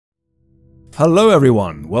Hello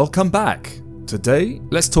everyone, welcome back. Today,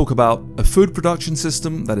 let's talk about a food production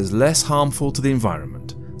system that is less harmful to the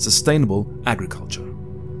environment, sustainable agriculture.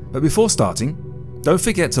 But before starting, don't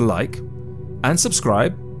forget to like and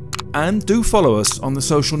subscribe, and do follow us on the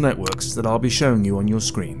social networks that I'll be showing you on your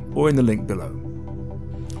screen or in the link below.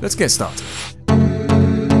 Let's get started.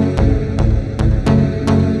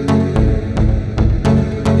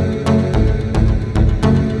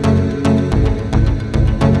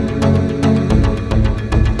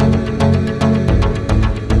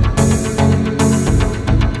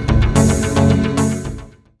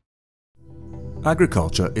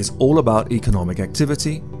 Agriculture is all about economic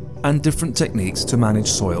activity and different techniques to manage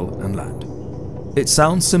soil and land. It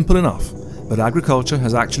sounds simple enough, but agriculture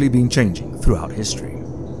has actually been changing throughout history.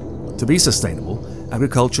 To be sustainable,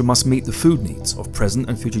 agriculture must meet the food needs of present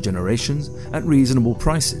and future generations at reasonable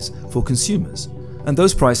prices for consumers, and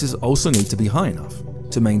those prices also need to be high enough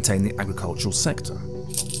to maintain the agricultural sector.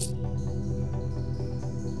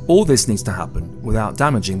 All this needs to happen without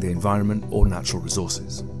damaging the environment or natural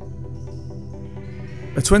resources.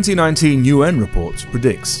 A 2019 UN report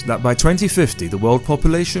predicts that by 2050 the world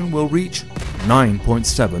population will reach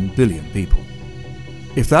 9.7 billion people.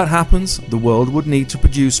 If that happens, the world would need to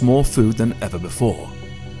produce more food than ever before.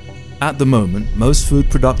 At the moment, most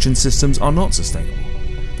food production systems are not sustainable.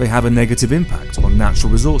 They have a negative impact on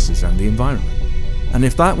natural resources and the environment. And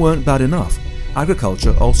if that weren't bad enough,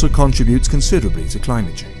 agriculture also contributes considerably to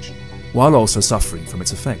climate change, while also suffering from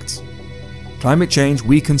its effects. Climate change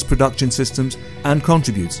weakens production systems and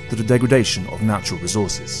contributes to the degradation of natural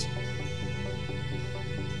resources.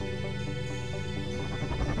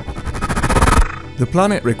 The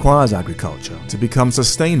planet requires agriculture to become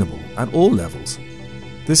sustainable at all levels.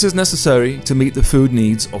 This is necessary to meet the food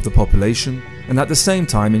needs of the population and at the same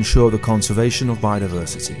time ensure the conservation of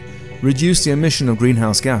biodiversity, reduce the emission of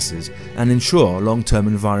greenhouse gases, and ensure long-term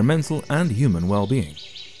environmental and human well-being.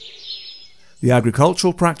 The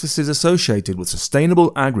agricultural practices associated with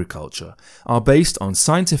sustainable agriculture are based on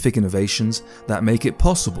scientific innovations that make it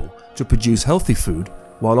possible to produce healthy food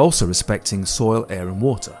while also respecting soil, air and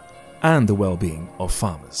water, and the well-being of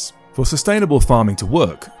farmers. For sustainable farming to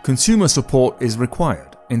work, consumer support is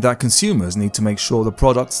required, in that consumers need to make sure the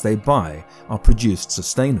products they buy are produced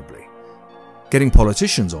sustainably. Getting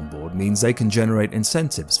politicians on board means they can generate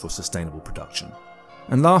incentives for sustainable production.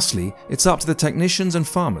 And lastly, it's up to the technicians and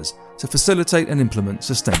farmers to facilitate and implement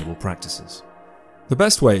sustainable practices. The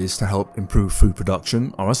best ways to help improve food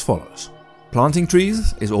production are as follows. Planting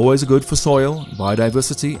trees is always good for soil,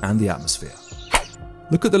 biodiversity and the atmosphere.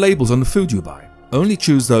 Look at the labels on the food you buy. Only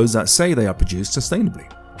choose those that say they are produced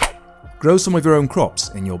sustainably. Grow some of your own crops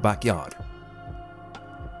in your backyard.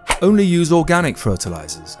 Only use organic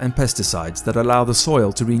fertilizers and pesticides that allow the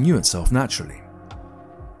soil to renew itself naturally.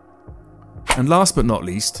 And last but not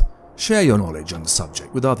least, share your knowledge on the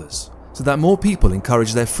subject with others, so that more people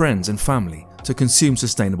encourage their friends and family to consume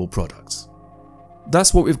sustainable products.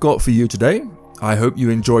 That's what we've got for you today. I hope you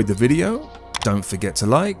enjoyed the video. Don't forget to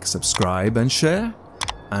like, subscribe and share,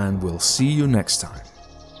 and we'll see you next time.